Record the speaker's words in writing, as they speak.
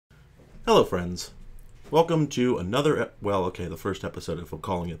Hello friends, welcome to another, the first episode if we're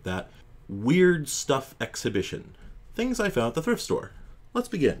calling it that, Weird Stuff Exhibition. Things I found at the thrift store. Let's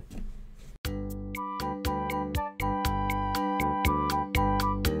begin.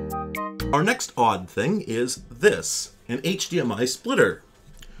 Our next odd thing is this, an HDMI splitter.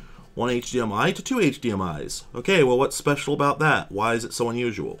 One HDMI to two HDMIs. Okay, well what's special about that? Why is it so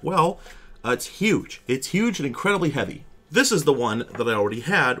unusual? Well, it's huge. It's huge and incredibly heavy. This is the one that I already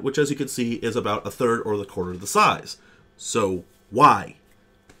had, which as you can see is about a third or the quarter of the size. So why?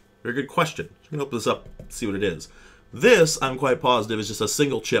 Very good question. I'm going to open this up and see what it is. This, I'm quite positive, is just a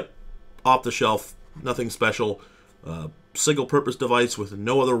single chip, off the shelf, nothing special, single purpose device with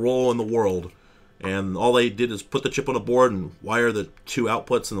no other role in the world. And all they did is put the chip on a board and wire the two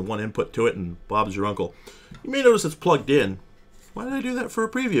outputs and the one input to it, and Bob's your uncle. You may notice it's plugged in. Why did I do that for a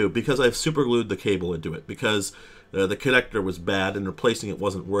preview? Because I've super glued the cable into it. Because the connector was bad and replacing it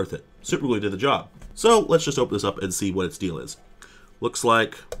wasn't worth it. Super glue did the job. So let's just open this up and see what its deal is. Looks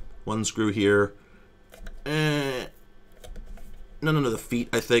like one screw here. None of the feet,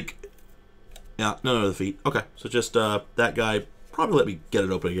 I think. Yeah, none of the feet. Okay, so just that guy. Probably let me get it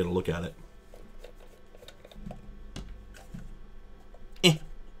open and get a look at it.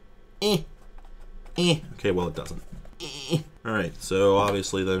 Okay, well it doesn't. Alright, so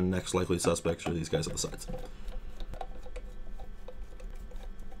obviously the next likely suspects are these guys on the sides.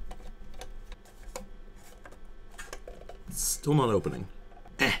 Still not opening.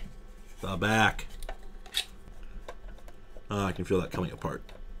 The back. Oh, I can feel that coming apart.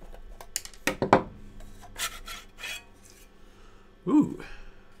 Ooh.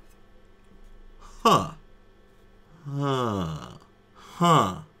 Huh. Huh.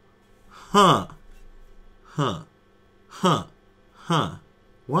 Huh. Huh. Huh. Huh. Huh.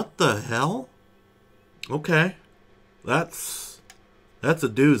 What the hell? Okay. That's a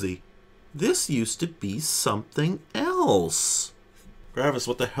doozy. This used to be something else. Gravis,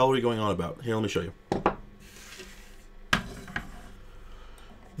 what the hell are you going on about? Here, let me show you.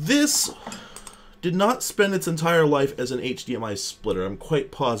 This did not spend its entire life as an HDMI splitter. I'm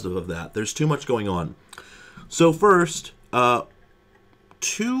quite positive of that. There's too much going on. So first,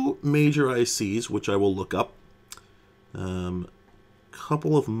 two major ICs, which I will look up.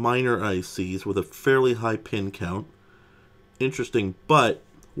 Couple of minor ICs with a fairly high pin count. Interesting, but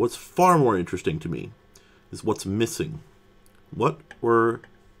what's far more interesting to me is what's missing. What were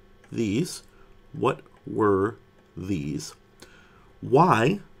these? What were these?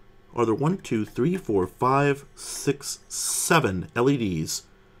 Why are there 1, 2, 3, 4, 5, 6, 7 LEDs,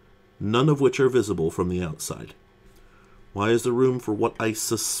 none of which are visible from the outside? Why is there room for what I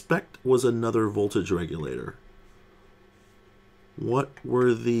suspect was another voltage regulator? What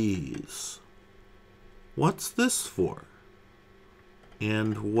were these? What's this for?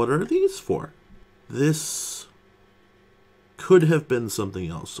 And what are these for? This could have been something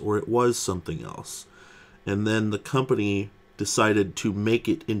else, or it was something else. And then the company decided to make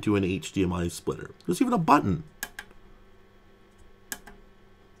it into an HDMI splitter. There's even a button.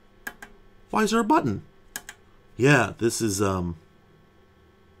 Why is there a button? Yeah, this is, there's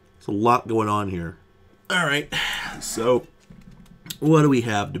a lot going on here. All right, so what do we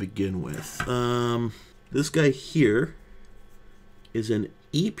have to begin with? This guy here is an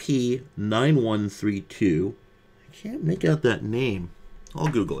EP9132. I can't make out that name. I'll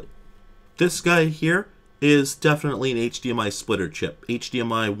Google it. This guy here is definitely an HDMI splitter chip.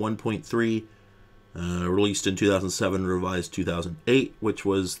 HDMI 1.3, released in 2007, revised 2008, which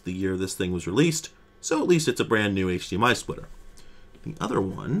was the year this thing was released. So at least it's a brand new HDMI splitter. The other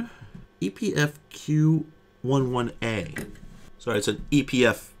one, EPFQ11A. Sorry, it's an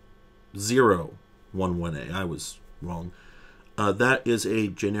EPF011A. I was wrong. That is a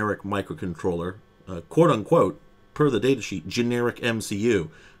generic microcontroller, quote unquote, per the datasheet, generic MCU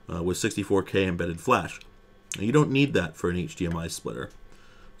with 64K embedded flash. Now, you don't need that for an HDMI splitter.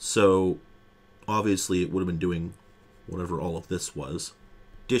 So obviously it would have been doing whatever all of this was.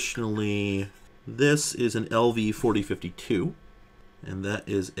 Additionally, this is an LV4052, and that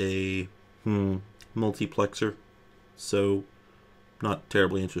is a multiplexer. So not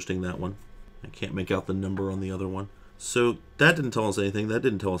terribly interesting, that one. I can't make out the number on the other one. So that didn't tell us anything, that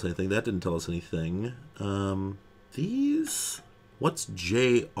didn't tell us anything, that didn't tell us anything. These, what's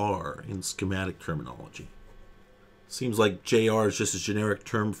JR in schematic terminology? Seems like JR is just a generic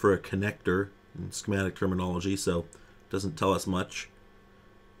term for a connector in schematic terminology, so it doesn't tell us much.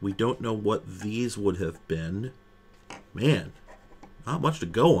 We don't know what these would have been. Man, not much to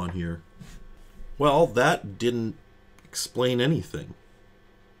go on here. Well, that didn't explain anything.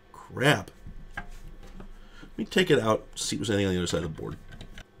 Crap. Let me take it out, see if there's anything on the other side of the board.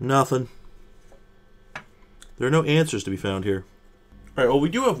 Nothing. There are no answers to be found here. Alright, well, we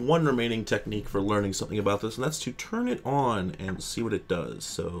do have one remaining technique for learning something about this, and that's to turn it on and see what it does.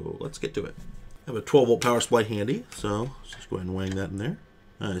 So let's get to it. I have a 12-volt power supply handy, so let's just go ahead and wang that in there.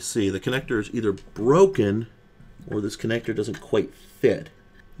 I see, the connector is either broken or this connector doesn't quite fit.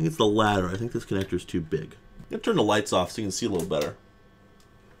 I think it's the latter. I think this connector is too big. I'm going to turn the lights off so you can see a little better.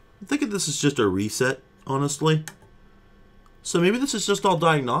 I'm thinking this is just a reset, honestly. So maybe this is just all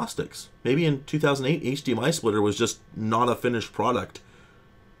diagnostics. Maybe in 2008, HDMI splitter was just not a finished product.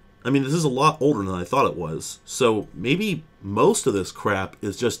 I mean, this is a lot older than I thought it was. So maybe most of this crap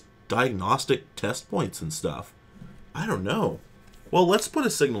is just diagnostic test points and stuff. I don't know. Well, let's put a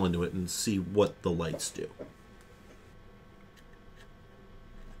signal into it and see what the lights do.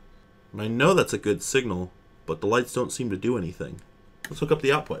 And I know that's a good signal, but the lights don't seem to do anything. Let's hook up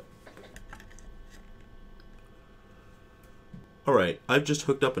the output. Alright, I've just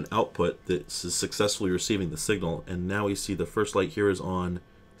hooked up an output that is successfully receiving the signal, and now we see the first light here is on.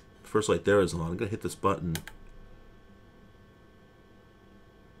 The first light there is on. I'm going to hit this button.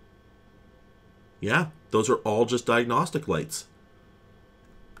 Yeah, those are all just diagnostic lights.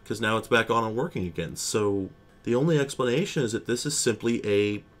 Because now it's back on and working again. So the only explanation is that this is simply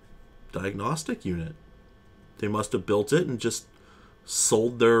a diagnostic unit. They must have built it and just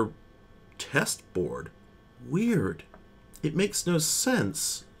sold their test board. Weird. It makes no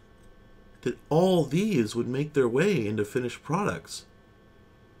sense that all these would make their way into finished products.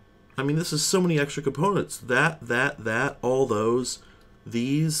 I mean, this is so many extra components. That, all those,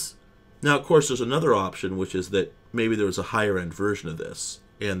 these. Now, of course, there's another option, which is that maybe there was a higher end version of this,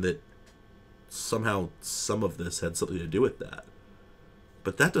 and that somehow some of this had something to do with that.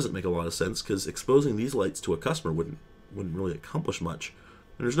 But that doesn't make a lot of sense, because exposing these lights to a customer wouldn't really accomplish much.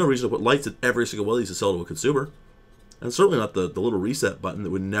 And there's no reason to put lights at every single one of these to sell to a consumer. And certainly not the little reset button that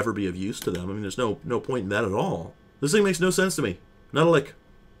would never be of use to them. I mean, there's no point in that at all. This thing makes no sense to me. Not a lick.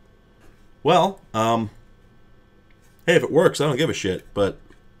 Well, hey, if it works, I don't give a shit, but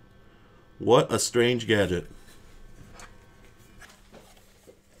what a strange gadget.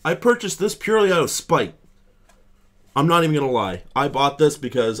 I purchased this purely out of spite. I'm not even going to lie. I bought this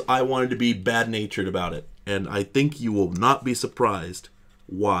because I wanted to be bad-natured about it. And I think you will not be surprised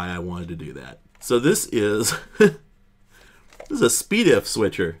why I wanted to do that. So this is... This is a SpeedIF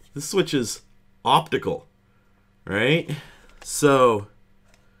switcher. This switch is optical, right? So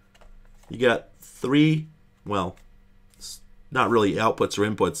you got three, well, it's not really outputs or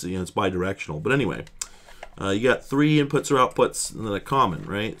inputs, you know, it's bidirectional. But anyway, you got three inputs or outputs and then a common,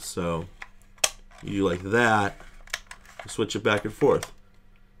 right? So you do like that, switch it back and forth.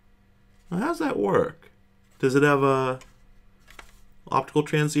 Now, how's that work? Does it have a optical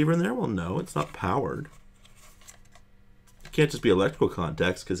transceiver in there? Well, no, it's not powered. It can't just be electrical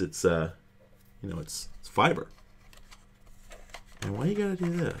contacts because it's, you know, it's fiber. And why you gotta do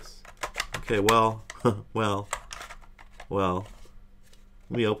this? Okay, well, well,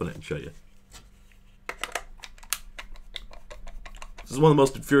 let me open it and show you. This is one of the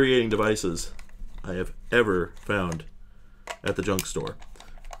most infuriating devices I have ever found at the junk store.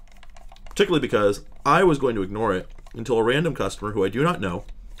 Particularly because I was going to ignore it until a random customer who I do not know,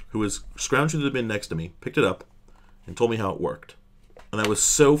 who was scrounging through the bin next to me, picked it up and told me how it worked. And I was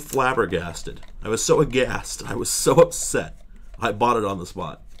so flabbergasted. I was so aghast. I was so upset. I bought it on the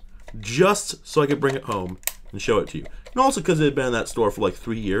spot. Just so I could bring it home and show it to you. And also because it had been in that store for like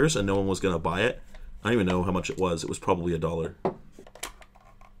 3 years and no one was going to buy it. I don't even know how much it was. It was probably $1.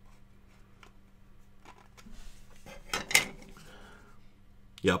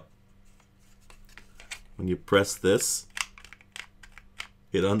 Yep. When you press this,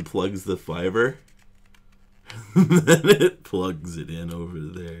 it unplugs the fiber. Then it plugs it in over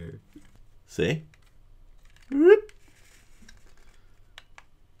there. See? Whoop.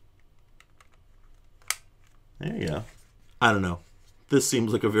 There you go. I don't know. This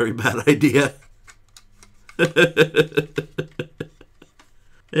seems like a very bad idea.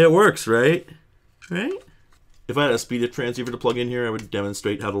 It works, right? Right? If I had a SpeedIF transceiver to plug in here, I would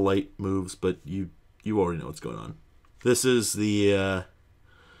demonstrate how the light moves, but you already know what's going on. This is the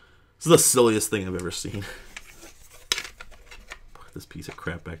silliest thing I've ever seen. Put this piece of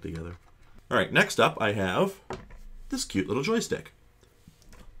crap back together. Alright, next up I have this cute little joystick.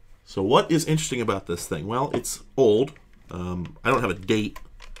 So what is interesting about this thing? Well, it's old. I don't have a date.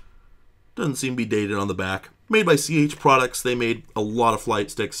 Doesn't seem to be dated on the back. Made by CH Products. They made a lot of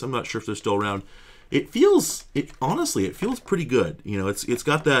flight sticks. I'm not sure if they're still around. Honestly, it feels pretty good. You know, it's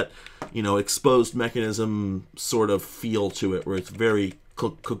got that, you know, exposed mechanism sort of feel to it, where it's very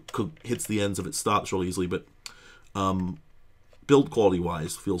hits the ends of it, stops real easily. But build quality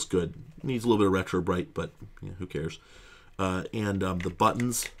wise, feels good. Needs a little bit of retro bright, but who cares? The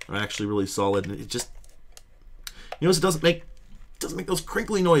buttons are actually really solid, and it just, it doesn't make those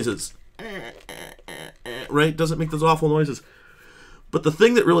crinkly noises, right? Doesn't make those awful noises. But the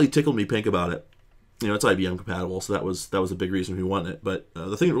thing that really tickled me pink about it, it's IBM compatible, so that was a big reason we wanted it. But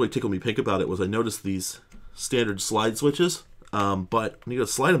the thing that really tickled me pink about it was I noticed these standard slide switches, but when you go to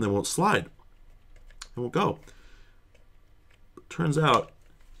slide them, they won't slide. They won't go. But turns out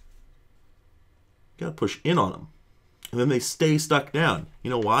you gotta push in on them, and then they stay stuck down. You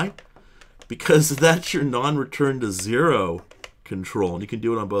know why? Because that's your non-return to zero control, and you can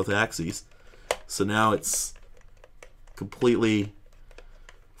do it on both axes. So now it's completely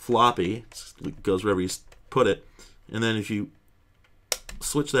floppy. It goes wherever you put it. And then if you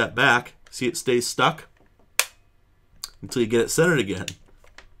switch that back, see it stays stuck until you get it centered again.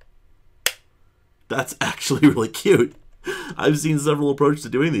 That's actually really cute. I've seen several approaches to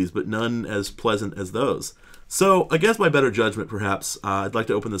doing these, but none as pleasant as those. So against my better judgment, perhaps, I'd like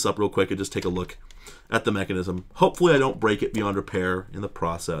to open this up real quick and just take a look at the mechanism. Hopefully I don't break it beyond repair in the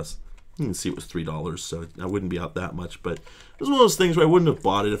process. You can see it was $3, so I wouldn't be out that much, but it was one of those things where I wouldn't have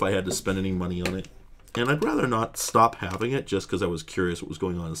bought it if I had to spend any money on it. And I'd rather not stop having it just because I was curious what was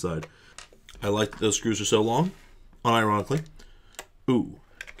going on inside. I like that those screws are so long, unironically. Ooh,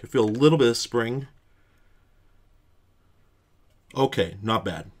 can feel a little bit of spring. Okay, not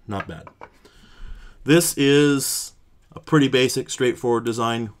bad, not bad. This is a pretty basic, straightforward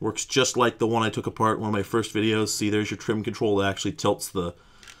design. Works just like the one I took apart in one of my first videos. See, there's your trim control that actually tilts the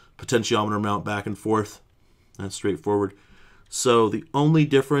potentiometer mount back and forth. That's straightforward. So the only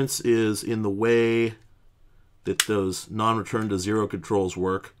difference is in the way that those non-return to zero controls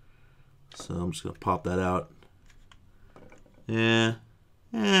work. So I'm just going to pop that out. The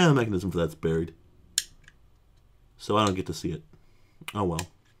mechanism for that's buried. So I don't get to see it. Oh well.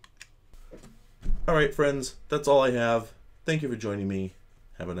 Alright friends, that's all I have. Thank you for joining me.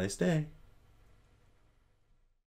 Have a nice day.